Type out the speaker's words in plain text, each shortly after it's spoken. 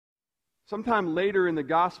Sometime later in the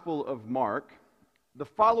Gospel of Mark, the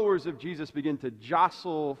followers of Jesus begin to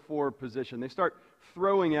jostle for position. They start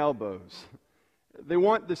throwing elbows. They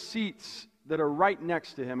want the seats that are right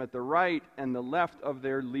next to him, at the right and the left of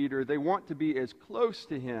their leader. They want to be as close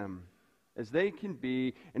to him as they can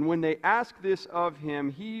be. And when they ask this of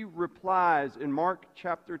him, he replies in Mark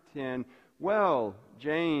chapter 10, "Well,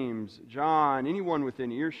 James, John, anyone within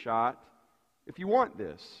earshot, if you want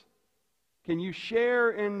this, can you share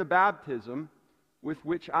in the baptism with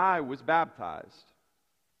which I was baptized?"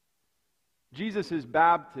 Jesus'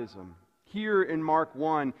 baptism, here in Mark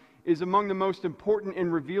 1, is among the most important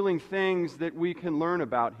and revealing things that we can learn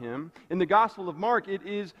about him. In the Gospel of Mark, it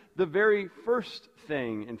is the very first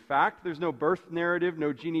thing. In fact, there's no birth narrative,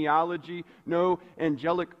 no genealogy, no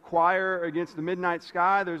angelic choir against the midnight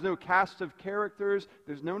sky, there's no cast of characters,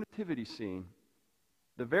 there's no nativity scene.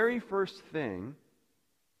 The very first thing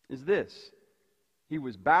is this: he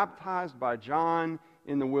was baptized by John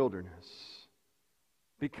in the wilderness.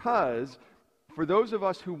 Because for those of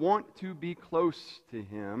us who want to be close to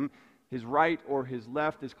him, his right or his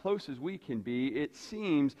left, as close as we can be, it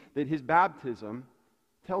seems that his baptism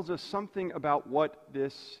tells us something about what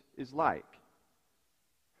this is like.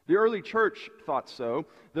 The early church thought so.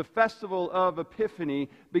 The festival of Epiphany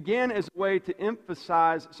began as a way to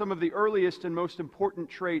emphasize some of the earliest and most important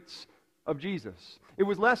traits of Jesus. It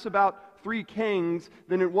was less about three kings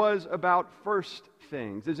than it was about first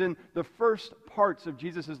things, as in the first parts of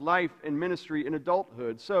Jesus' life and ministry in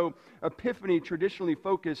adulthood. So Epiphany traditionally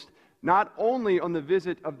focused not only on the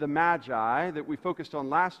visit of the Magi that we focused on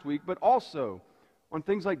last week, but also on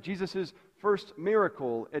things like Jesus' first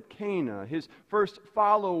miracle at Cana, his first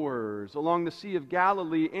followers along the Sea of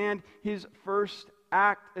Galilee, and his first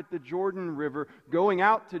act at the Jordan River, going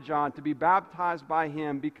out to John to be baptized by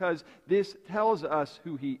him, because this tells us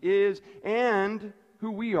who he is and who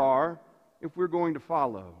we are if we're going to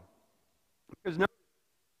follow. Because no,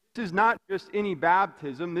 this is not just any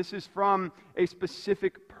baptism. This is from a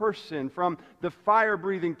specific person, from the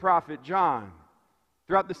fire-breathing prophet John.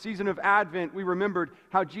 Throughout the season of Advent, we remembered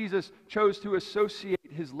how Jesus chose to associate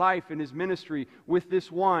his life and his ministry with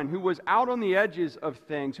this one who was out on the edges of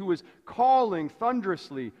things, who was calling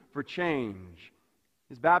thunderously for change.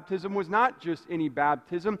 His baptism was not just any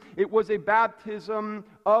baptism. It was a baptism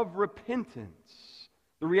of repentance.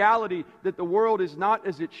 The reality that the world is not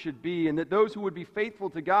as it should be, and that those who would be faithful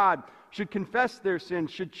to God should confess their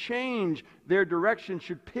sins, should change their direction,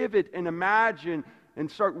 should pivot and imagine and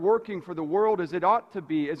start working for the world as it ought to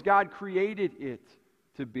be, as God created it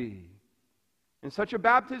to be. And such a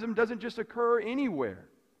baptism doesn't just occur anywhere.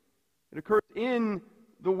 It occurs in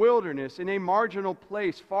the wilderness, in a marginal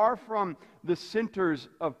place, far from the centers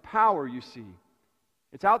of power, you see.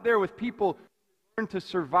 It's out there with people who learn to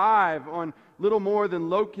survive on little more than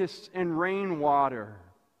locusts and rainwater.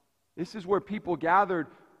 This is where people gathered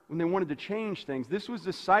when they wanted to change things. This was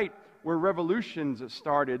the site where revolutions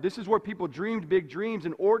started. This is where people dreamed big dreams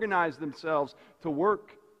and organized themselves to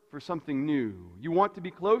work for something new. You want to be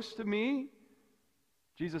close to me?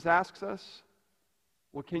 Jesus asks us,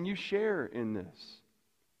 well, can you share in this?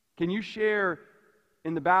 Can you share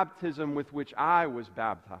in the baptism with which I was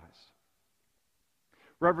baptized?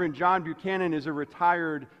 Reverend John Buchanan is a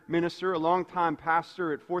retired minister, a longtime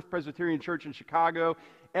pastor at Fourth Presbyterian Church in Chicago,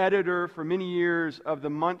 editor for many years of the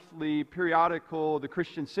monthly periodical The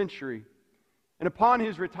Christian Century. And upon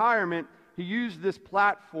his retirement, he used this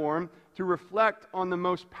platform to reflect on the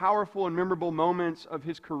most powerful and memorable moments of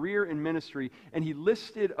his career in ministry, and he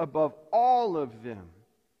listed above all of them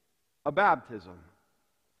a baptism.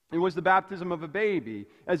 It was the baptism of a baby,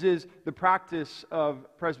 as is the practice of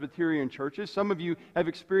Presbyterian churches. Some of you have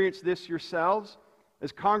experienced this yourselves.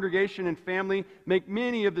 As congregation and family make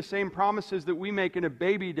many of the same promises that we make in a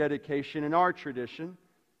baby dedication in our tradition,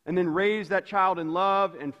 and then raise that child in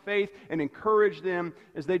love and faith and encourage them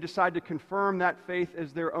as they decide to confirm that faith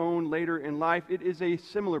as their own later in life. It is a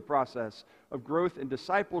similar process of growth and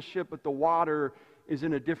discipleship, but the water is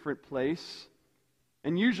in a different place.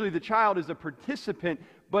 And usually the child is a participant,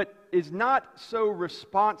 but is not so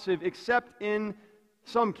responsive except in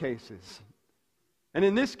some cases. And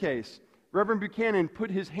in this case, Reverend Buchanan put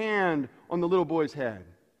his hand on the little boy's head,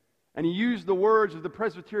 and he used the words of the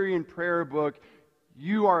Presbyterian prayer book,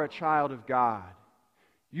 "You are a child of God.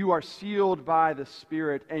 You are sealed by the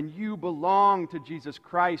Spirit, and you belong to Jesus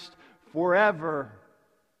Christ forever."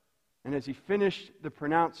 And as he finished the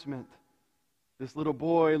pronouncement, this little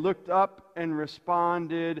boy looked up and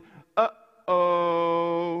responded,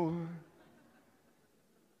 "Uh-oh."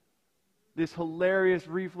 This hilarious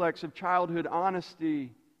reflex of childhood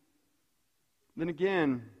honesty. Then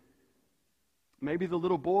again, Maybe the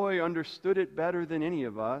little boy understood it better than any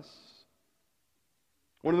of us.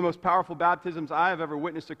 One of the most powerful baptisms I have ever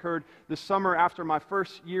witnessed occurred the summer after my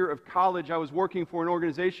first year of college. I was working for an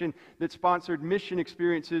organization that sponsored mission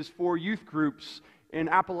experiences for youth groups in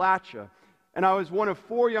Appalachia. And I was one of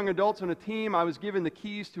 4 young adults on a team. I was given the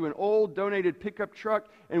keys to an old donated pickup truck,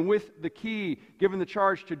 and with the key, given the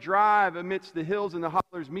charge to drive amidst the hills and the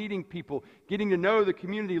hollers, meeting people, getting to know the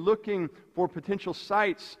community, looking for potential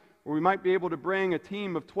sites where we might be able to bring a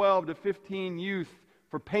team of 12 to 15 youth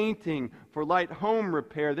for painting, for light home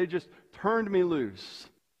repair. They just turned me loose.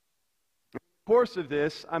 In the course of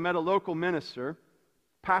this, I met a local minister,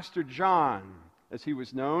 Pastor John, as he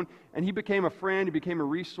was known, and he became a friend, he became a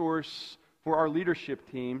resource for our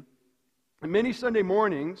leadership team. And many Sunday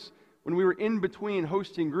mornings, when we were in between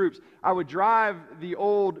hosting groups, I would drive the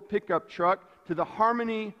old pickup truck to the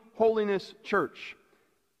Harmony Holiness Church.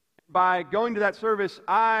 By going to that service,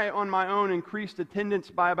 I, on my own, increased attendance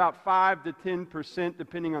by about 5 to 10%,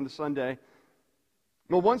 depending on the Sunday.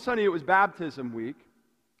 Well, one Sunday it was baptism week,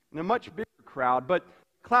 and a much bigger crowd, but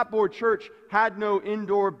Clapboard Church had no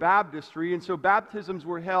indoor baptistry, and so baptisms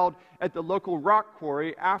were held at the local rock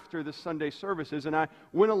quarry after the Sunday services. And I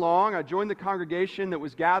went along, I joined the congregation that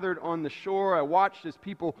was gathered on the shore. I watched as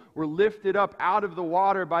people were lifted up out of the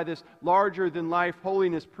water by this larger-than-life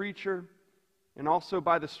holiness preacher, and also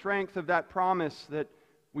by the strength of that promise that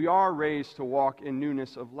we are raised to walk in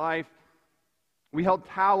newness of life. We held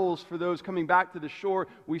towels for those coming back to the shore.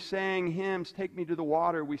 We sang hymns, "Take Me to the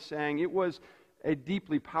Water," we sang. It was a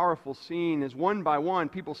deeply powerful scene as one by one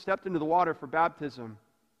people stepped into the water for baptism.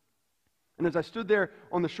 And as I stood there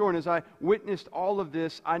on the shore and as I witnessed all of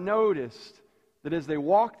this, I noticed that as they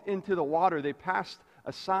walked into the water, they passed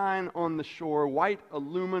a sign on the shore, white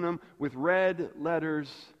aluminum with red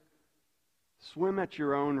letters, "Swim at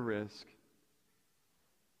your own risk."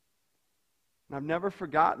 And I've never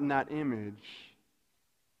forgotten that image.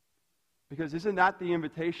 Because isn't that the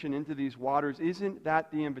invitation into these waters? Isn't that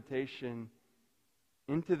the invitation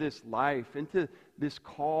into this life, into this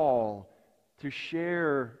call to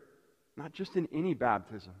share, not just in any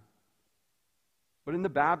baptism, but in the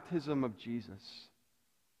baptism of Jesus?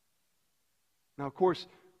 Now, of course,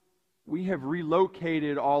 we have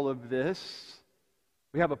relocated all of this.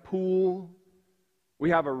 We have a pool. We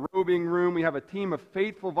have a robing room. We have a team of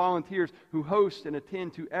faithful volunteers who host and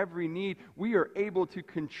attend to every need. We are able to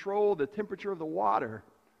control the temperature of the water.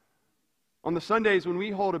 On the Sundays when we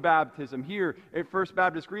hold a baptism here at First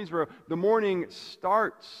Baptist Greensboro, the morning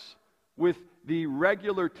starts with the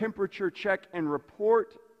regular temperature check and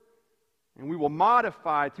report, and we will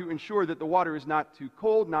modify to ensure that the water is not too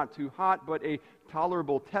cold, not too hot, but a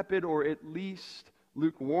tolerable tepid or at least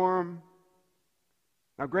lukewarm.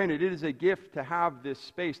 Now, granted, it is a gift to have this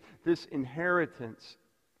space, this inheritance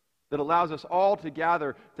that allows us all to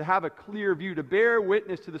gather, to have a clear view, to bear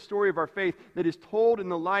witness to the story of our faith that is told in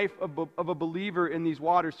the life of a believer in these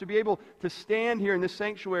waters, to be able to stand here in this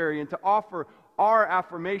sanctuary and to offer our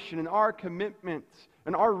affirmation and our commitment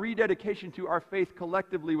and our rededication to our faith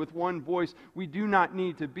collectively with one voice. We do not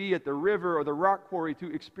need to be at the river or the rock quarry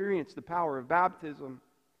to experience the power of baptism.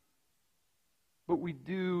 But we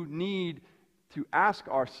do need to ask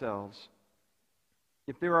ourselves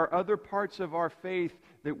if there are other parts of our faith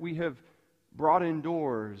that we have brought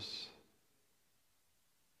indoors.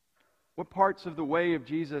 What parts of the way of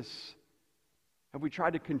Jesus have we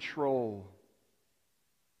tried to control,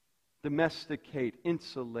 domesticate,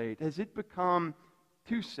 insulate? Has it become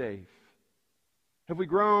too safe? Have we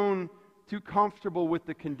grown too comfortable with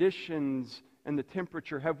the conditions and the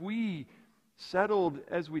temperature? Have we settled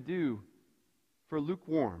as we do for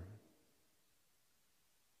lukewarm?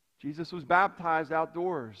 Jesus was baptized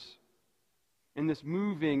outdoors in this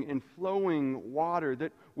moving and flowing water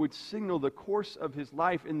that would signal the course of his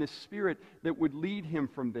life in this Spirit that would lead him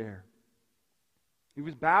from there. He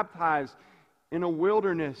was baptized in a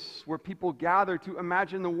wilderness where people gathered to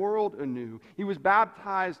imagine the world anew. He was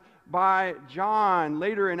baptized by John.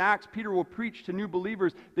 Later in Acts, Peter will preach to new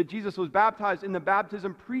believers that Jesus was baptized in the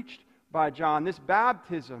baptism preached by John. This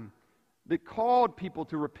baptism that called people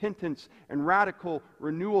to repentance and radical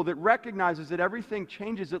renewal, that recognizes that everything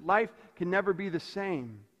changes, that life can never be the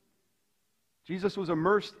same. Jesus was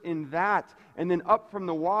immersed in that, and then up from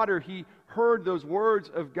the water, he heard those words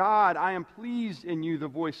of God. "I am pleased in you," the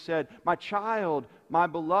voice said, "my child, my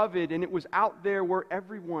beloved," and it was out there where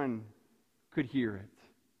everyone could hear it.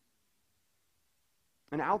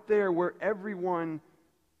 And out there where everyone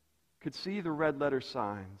could see the red letter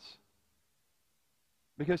signs.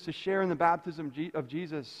 Because to share in the baptism of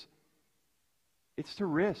Jesus, it's to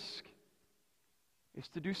risk. It's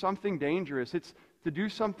to do something dangerous. It's to do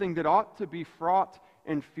something that ought to be fraught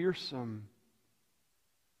and fearsome.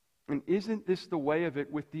 And isn't this the way of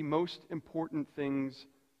it with the most important things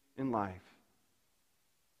in life?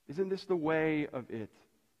 Isn't this the way of it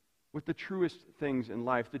with the truest things in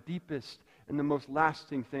life, the deepest and the most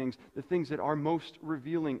lasting things, the things that are most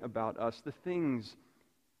revealing about us, the things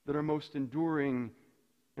that are most enduring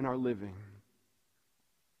in our living?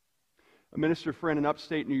 A minister friend in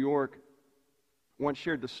upstate New York once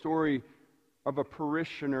shared the story of a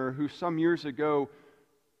parishioner who some years ago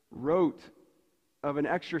wrote of an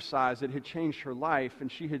exercise that had changed her life,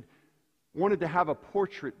 and she had wanted to have a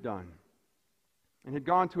portrait done and had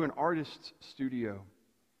gone to an artist's studio.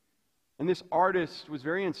 And this artist was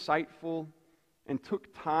very insightful and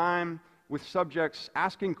took time with subjects,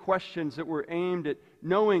 asking questions that were aimed at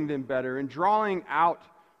knowing them better and drawing out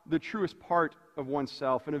the truest part of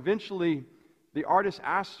oneself. And eventually, the artist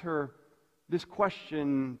asked her this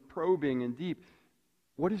question, probing and deep: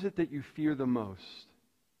 what is it that you fear the most?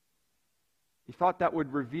 He thought that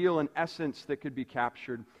would reveal an essence that could be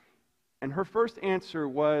captured. And her first answer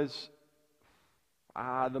was,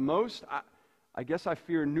 the most? I guess I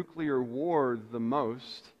fear nuclear war the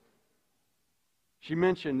most. She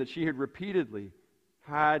mentioned that she had repeatedly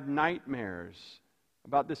had nightmares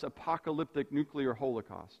about this apocalyptic nuclear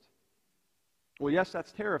holocaust. Well, yes,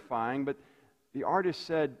 that's terrifying, but the artist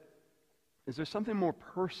said, is there something more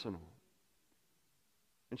personal?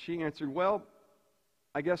 And she answered, well,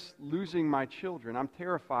 I guess losing my children. I'm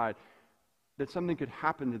terrified that something could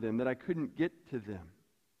happen to them, that I couldn't get to them.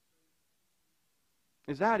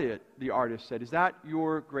 Is that it? The artist said. Is that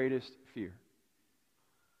your greatest fear?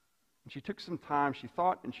 And she took some time. She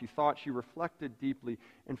thought and she thought. She reflected deeply.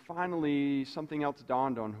 And finally, something else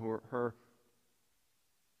dawned on her.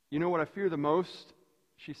 You know what I fear the most?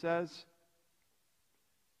 She says.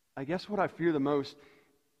 I guess what I fear the most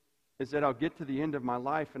is that I'll get to the end of my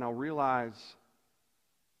life and I'll realize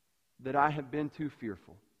that I have been too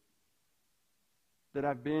fearful, that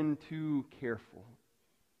I've been too careful,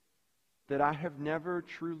 that I have never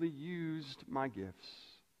truly used my gifts.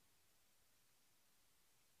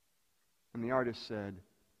 And the artist said,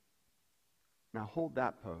 now hold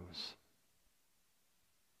that pose.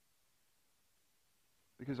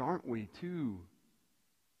 Because aren't we too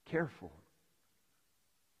careful?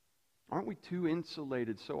 Aren't we too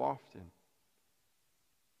insulated so often?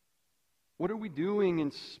 What are we doing in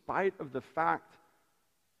spite of the fact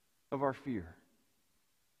of our fear?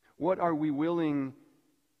 What are we willing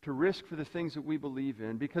to risk for the things that we believe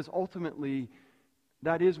in? Because ultimately,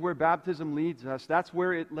 that is where baptism leads us. That's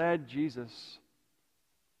where it led Jesus.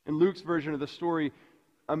 In Luke's version of the story,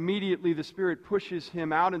 immediately the Spirit pushes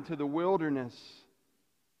him out into the wilderness,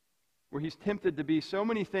 where he's tempted to be so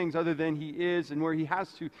many things other than he is, and where he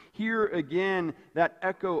has to hear again that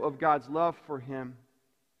echo of God's love for him.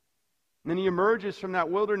 And then he emerges from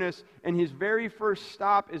that wilderness, and his very first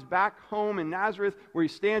stop is back home in Nazareth, where he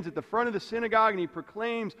stands at the front of the synagogue and he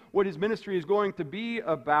proclaims what his ministry is going to be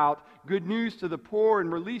about: good news to the poor,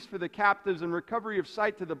 and release for the captives, and recovery of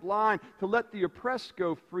sight to the blind, to let the oppressed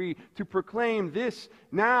go free, to proclaim this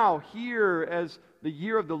now, here, as the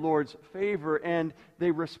year of the Lord's favor. And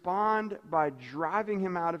they respond by driving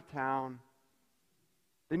him out of town.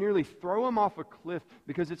 They nearly throw him off a cliff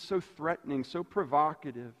because it's so threatening, so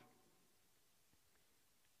provocative.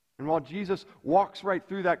 And while Jesus walks right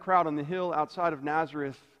through that crowd on the hill outside of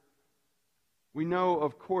Nazareth, we know,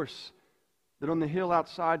 of course, that on the hill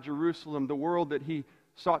outside Jerusalem, the world that he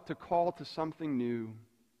sought to call to something new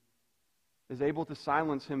is able to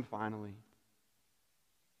silence him finally.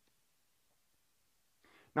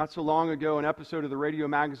 Not so long ago, an episode of the radio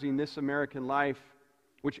magazine This American Life,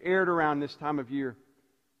 which aired around this time of year,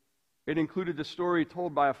 it included the story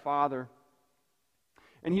told by a father.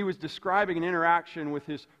 And he was describing an interaction with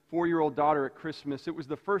his 4-year-old daughter at Christmas. It was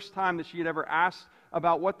the first time that she had ever asked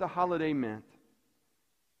about what the holiday meant.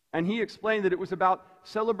 And he explained that it was about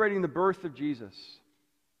celebrating the birth of Jesus.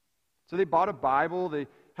 So they bought a Bible. They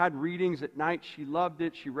had readings at night. She loved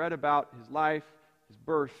it. She read about his life, his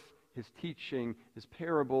birth, his teaching, his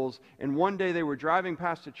parables. And one day they were driving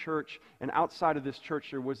past a church, and outside of this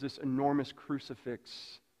church there was this enormous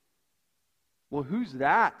crucifix. Well, who's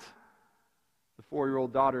that? The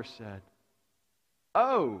 4-year-old daughter said.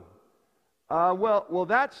 Oh, well,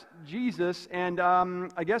 that's Jesus, and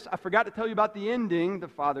I guess I forgot to tell you about the ending, the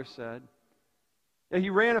father said. He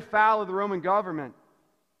ran afoul of the Roman government.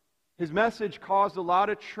 His message caused a lot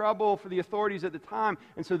of trouble for the authorities at the time,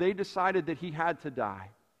 and so they decided that he had to die.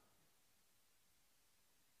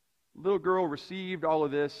 The little girl received all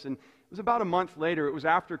of this, and it was about a month later, it was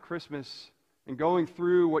after Christmas, and going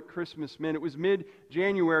through what Christmas meant. It was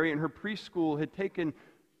mid-January, and her preschool had taken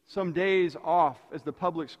some days off, as the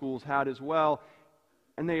public schools had as well,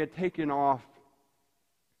 and they had taken off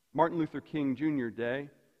Martin Luther King Jr. Day.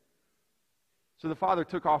 So the father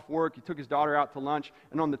took off work, he took his daughter out to lunch,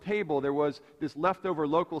 and on the table there was this leftover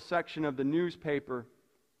local section of the newspaper.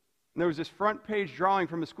 And there was this front page drawing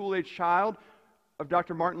from a school-age child of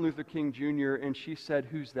Dr. Martin Luther King Jr., and she said,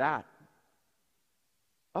 "Who's that?"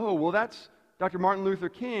 "Oh, well, that's Dr. Martin Luther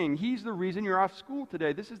King. He's the reason you're off school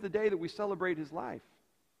today. This is the day that we celebrate his life."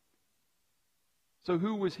 "So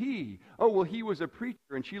who was he?" "Oh, well, he was a preacher."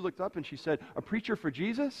 And she looked up and she said, "A preacher for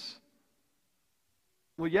Jesus?"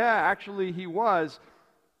 "Well, yeah, actually he was.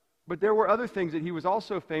 But there were other things that he was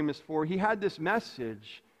also famous for. He had this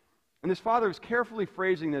message." And this father was carefully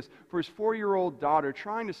phrasing this for his 4-year-old daughter,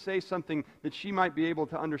 trying to say something that she might be able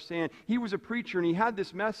to understand. He was a preacher and he had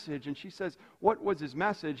this message. And she says, "What was his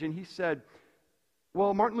message?" And he said,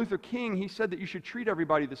 "Well, Martin Luther King, he said that you should treat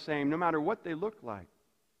everybody the same, no matter what they look like."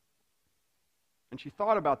 And she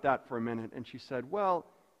thought about that for a minute, and she said, "Well,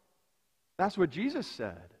 that's what Jesus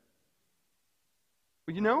said."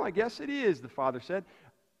 "Well, you know, I guess it is," the father said.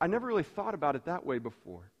 "I never really thought about it that way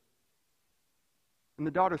before." And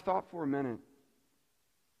the daughter thought for a minute.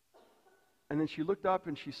 And then she looked up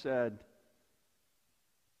and she said,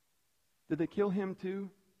 "Did they kill him too?"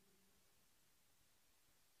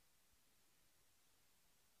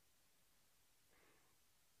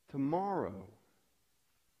 Tomorrow,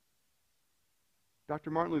 Dr.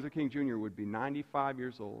 Martin Luther King Jr. would be 95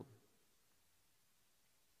 years old.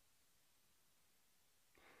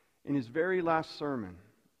 In his very last sermon,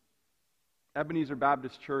 Ebenezer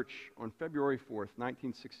Baptist Church on February 4th,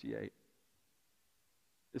 1968,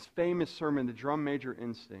 this famous sermon, The Drum Major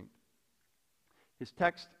Instinct, his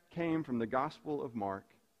text came from the Gospel of Mark,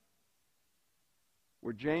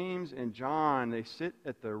 where James and John, they sit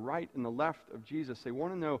at the right and the left of Jesus. They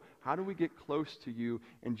want to know, how do we get close to you?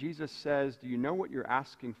 And Jesus says, "Do you know what you're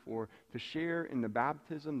asking for? To share in the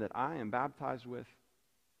baptism that I am baptized with?"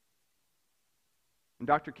 And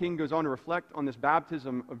Dr. King goes on to reflect on this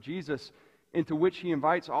baptism of Jesus, into which he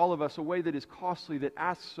invites all of us, a way that is costly, that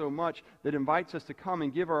asks so much, that invites us to come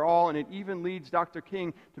and give our all. And it even leads Dr.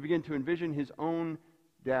 King to begin to envision his own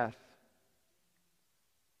death.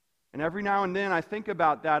 And every now and then I think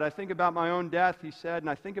about that. I think about my own death, he said, and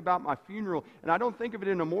I think about my funeral. And I don't think of it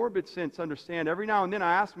in a morbid sense, understand. Every now and then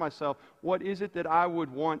I ask myself, what is it that I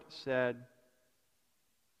would want said?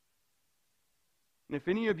 And if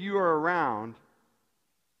any of you are around,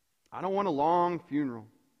 I don't want a long funeral.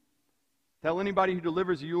 Tell anybody who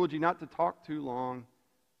delivers a eulogy not to talk too long.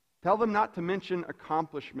 Tell them not to mention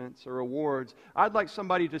accomplishments or awards. I'd like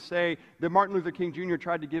somebody to say that Martin Luther King Jr.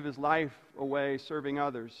 tried to give his life away serving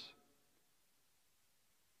others.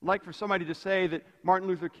 I'd like for somebody to say that Martin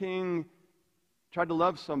Luther King tried to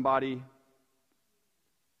love somebody.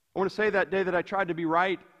 I want to say that day that I tried to be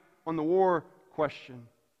right on the war question.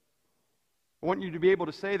 I want you to be able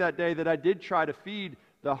to say that day that I did try to feed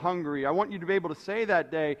the hungry. I want you to be able to say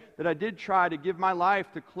that day that I did try to give my life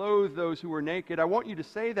to clothe those who were naked. I want you to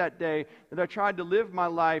say that day that I tried to live my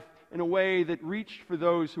life in a way that reached for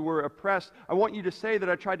those who were oppressed. I want you to say that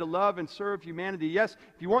I tried to love and serve humanity. Yes,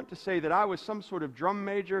 if you want to say that I was some sort of drum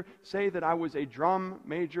major, say that I was a drum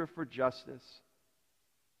major for justice.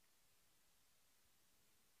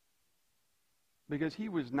 Because he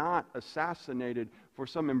was not assassinated for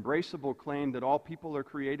some embraceable claim that all people are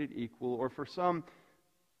created equal, or for some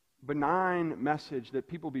benign message that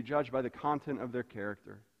people be judged by the content of their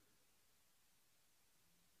character,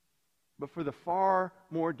 but for the far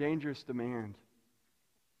more dangerous demand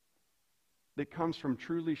that comes from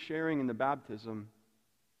truly sharing in the baptism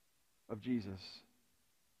of Jesus.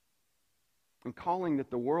 And calling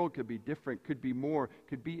that the world could be different, could be more,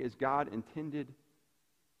 could be as God intended.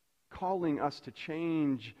 Calling us to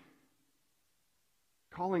change.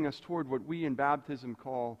 Calling us toward what we in baptism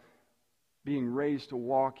call being raised to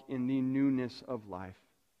walk in the newness of life.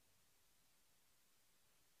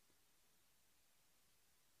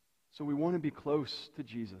 So we want to be close to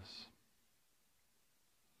Jesus.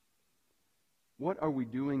 What are we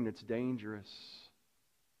doing that's dangerous?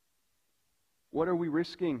 What are we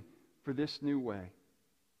risking for this new way?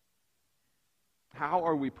 How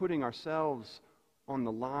are we putting ourselves on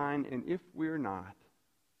the line? And if we're not,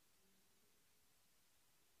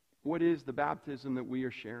 what is the baptism that we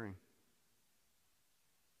are sharing?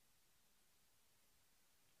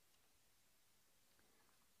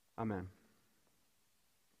 Amen.